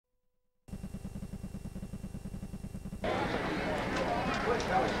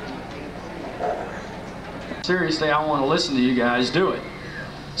Seriously, I want to listen to you guys do it.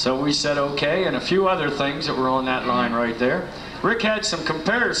 So we said okay, and a few other things that were on that line right there. Rick had some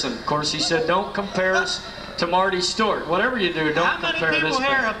comparison. Of course, he said, don't compare us to Marty Stewart. Whatever you do, don't compare this. How many people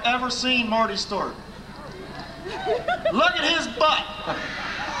here have ever seen Marty Stewart? Look at his butt.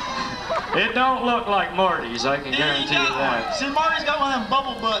 It don't look like Marty's, I can guarantee you that. See, Marty's got one of them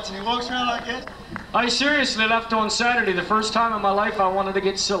bubble butts, and he walks around like this. I seriously left on Saturday, the first time in my life I wanted to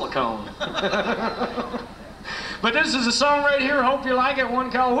get silicone. But this is a song right here, hope you like it, one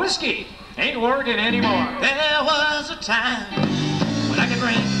called Whiskey Ain't Working Anymore. There was a time when I could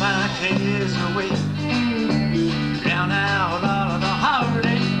bring my cares away, drown out all of the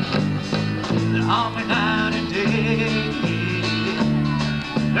heartache that haunt me night and day.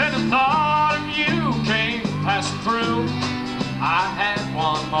 Then the thought of you came passing through. I had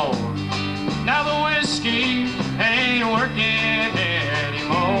one more. Now the whiskey ain't working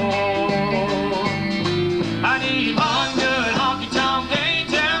anymore. I need one good honky-tonk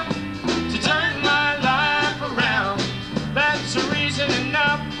angel to turn my life around. That's a reason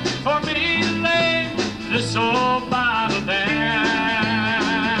enough for me to lay this old bottle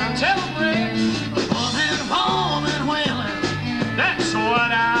down. Tell them, Rick. Home and wailing. That's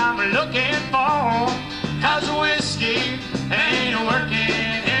what I'm looking for. 'Cause whiskey ain't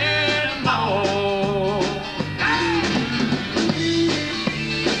working anymore.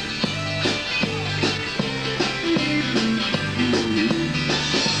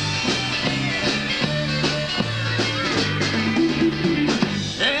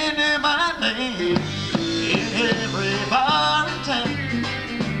 And in my name, in every bar in town,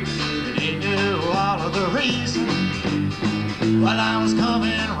 and he knew all of the reasons while I was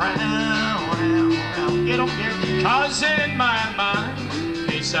coming round, round, round. Get 'em, get 'em. 'Cause in my mind,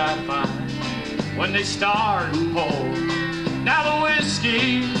 peace I find when they start to pour. Now the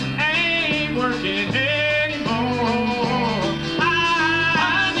whiskey ain't working anymore.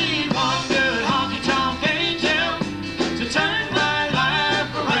 I need one good honky-tonk angel to turn my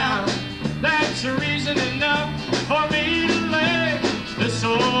life around. That's a reason enough for me to lay this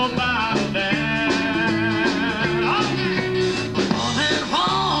old bottle down.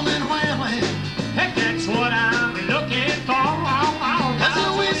 Home and wailing. Heck, that's what I'm looking for. 'Cause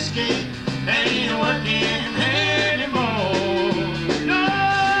the whiskey ain't working anymore. No,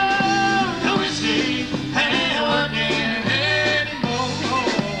 the whiskey ain't working anymore.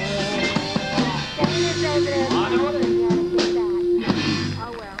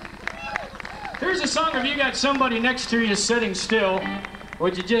 Here's a song if you got somebody next to you sitting still.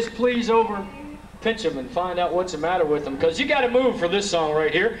 Would you just please pinch them and find out what's the matter with them, because you got to move for this song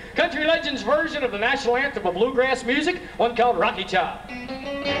right here. Country Legends version of the national anthem of bluegrass music, one called Rocky Top.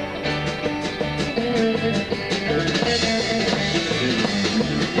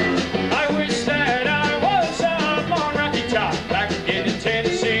 I wish that I was up on Rocky Top, back again in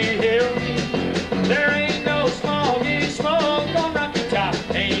Tennessee Hill. There ain't no smoggy smoke on Rocky Top,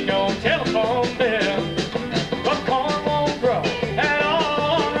 ain't no telephone bill. But corn won't grow at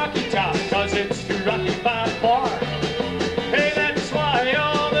all on Rocky Top, 'cause it's too rocky by far. Hey, that's why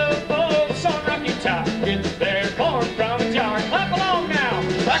all the folks on Rocky Top get their corn from a jar. Clap along now.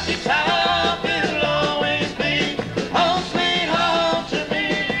 Rocky Top will always be home sweet home to me.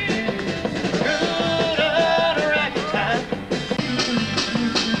 Good old Rocky Top.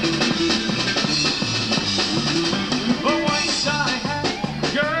 But once I had a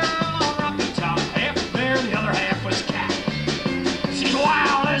girl on Rocky Top, half there, the other half was cat. She's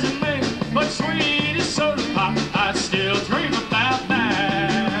wild as a moon, but sweet as soda pop. I still dream about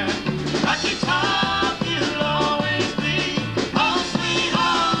that. Rocky Top, you'll always be home sweet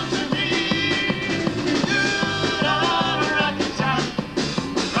home to me.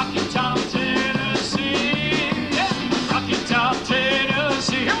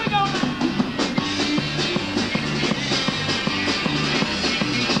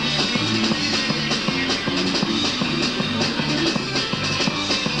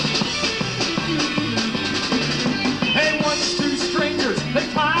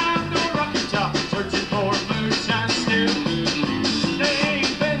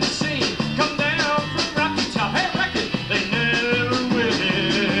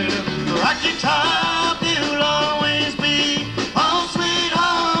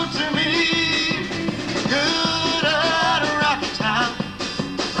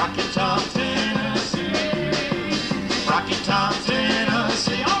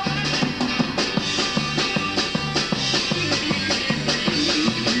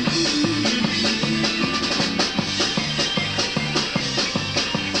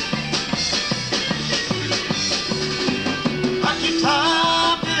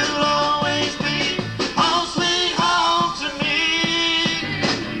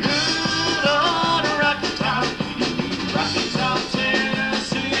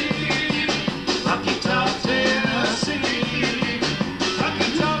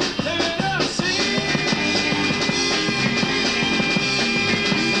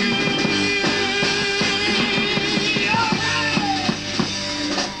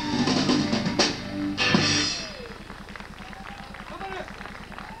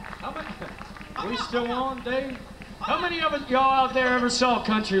 still on, Dave? How many of y'all out there ever saw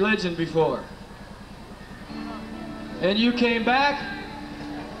Country Legend before? And you came back?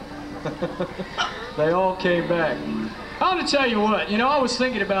 They all came back. I want to tell you what, you know, I was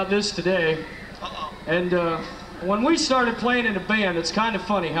thinking about this today, and when we started playing in a band, it's kind of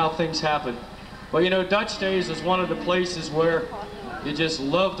funny how things happen. Well, you know, Dutch Days is one of the places where you just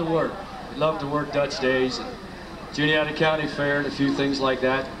love to work. You love to work Dutch Days, and Juniata County Fair, and a few things like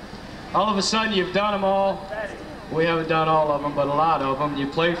that. All of a sudden, you've done them all. We haven't done all of them, but a lot of them. You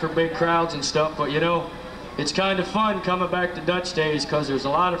play for big crowds and stuff, but you know, it's kind of fun coming back to Dutch Days because there's a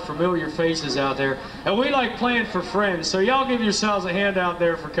lot of familiar faces out there. And we like playing for friends, so y'all give yourselves a hand out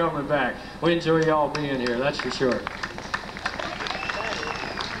there for coming back. We enjoy y'all being here, that's for sure.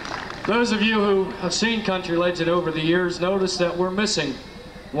 Those of you who have seen Country Legend over the years notice that we're missing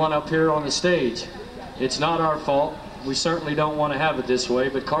one up here on the stage. It's not our fault. We certainly don't want to have it this way,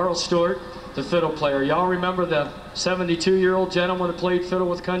 but Carl Stewart, the fiddle player, y'all remember the 72-year-old gentleman who played fiddle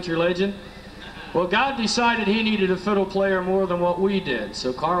with Country Legend? Well, God decided he needed a fiddle player more than what we did,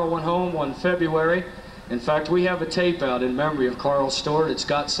 so Carl went home one February. In fact, we have a tape out in memory of Carl Stewart. It's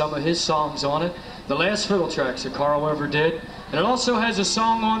got some of his songs on it, the last fiddle tracks that Carl ever did. And it also has a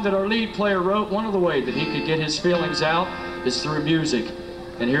song on that our lead player wrote. One of the ways that he could get his feelings out is through music.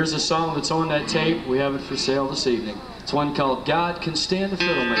 And here's a song that's on that tape. We have it for sale this evening. It's one called God Can Stand a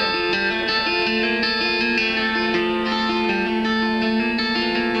Fiddle Man.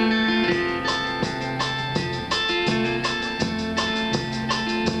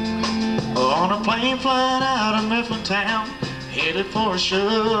 On a plane flying out of Mifflin Town, headed for a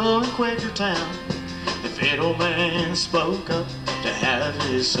show in Quakertown, the fiddle man spoke up to have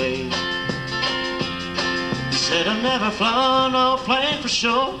his say. He said, I've never flown no plane for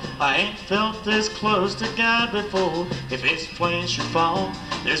sure. I ain't felt this close to God before. If this plane should fall,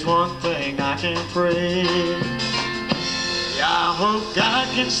 there's one thing I can pray. Yeah, I hope God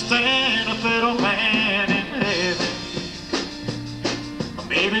can stand a fiddle man in heaven.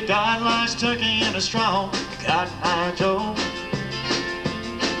 Maybe God likes turkey in a straw, God Joe.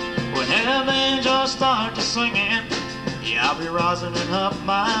 When them angels start to singing, yeah, I'll be rosining up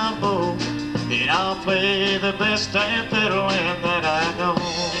my bow, and I'll play the best damn fiddling that I know.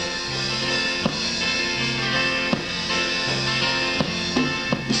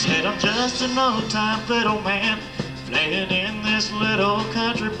 He said, I'm just an old-time fiddle man, playing in this little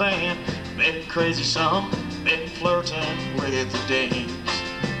country band. Been crazy some, been flirting with the dames.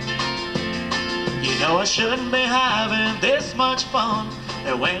 You know I shouldn't be having this much fun,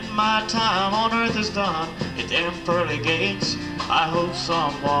 and when my time on earth is done, at them pearly gates, I hope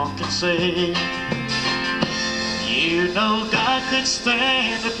someone can see. You know God could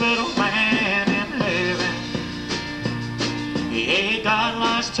stand a fiddle man in heaven. Yeah, God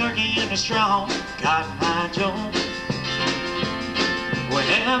likes turkey in a straw, God Joe. When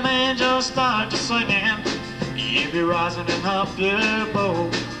them angels start to singing, you be rising and up your bow,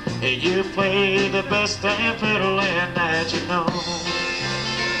 and you play the best damn fiddling that you know.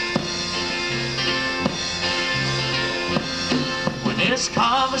 When this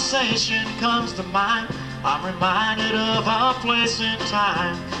conversation comes to mind, I'm reminded of our place in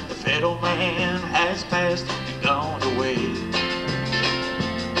time. The fiddle man has passed and gone away.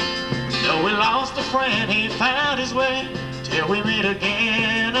 Though we lost a friend, he found his way, till we meet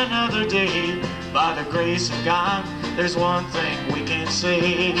again another day. By the grace of God, there's one thing we can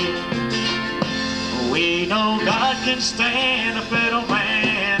say. We know God can stand a fiddle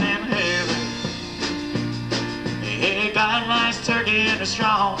man in heaven. Hey, God likes turkey in a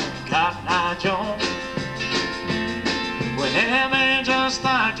straw, God Joe. When them angels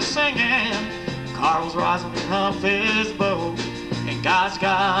start to singing, Carl's rising up his bow, and God's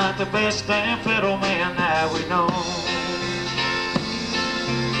got the best damn fiddle man that we know.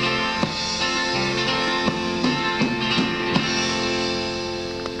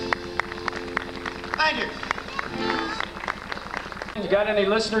 Thank you. You got any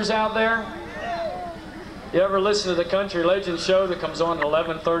listeners out there? You ever listen to the Country Legend show that comes on at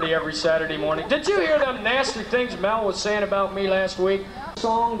 11:30 every Saturday morning? Did you hear them nasty things Mel was saying about me last week? The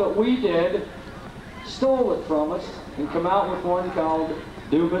song that we did stole it from us and come out with one called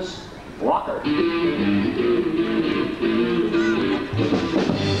Dubas Walker.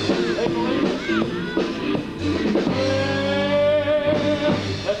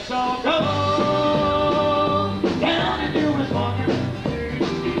 Let's all go down and do his walker.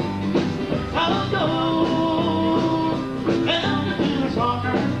 Let's all go down and do his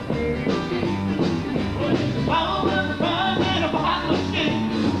walker. Well, it's a power of the fire and a bottle of skin.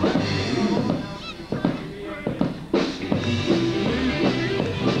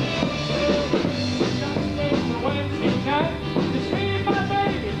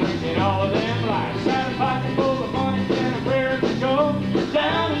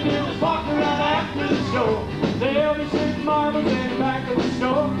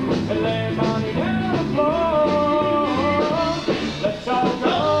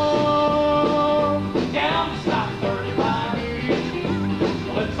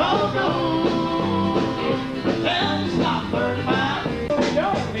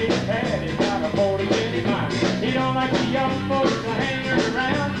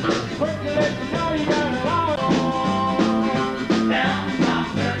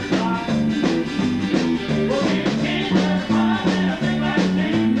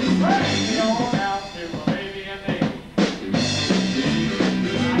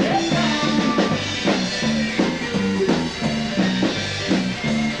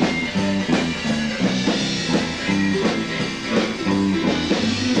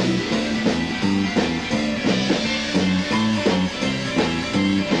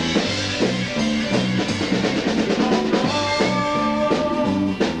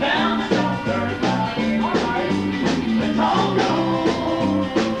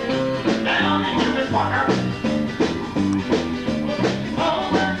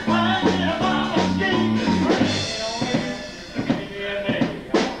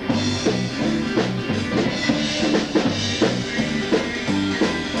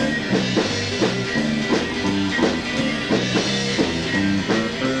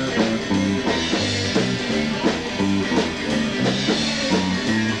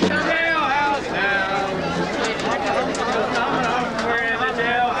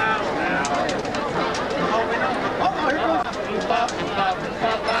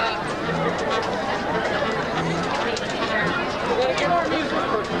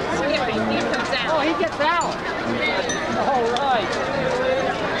 salad.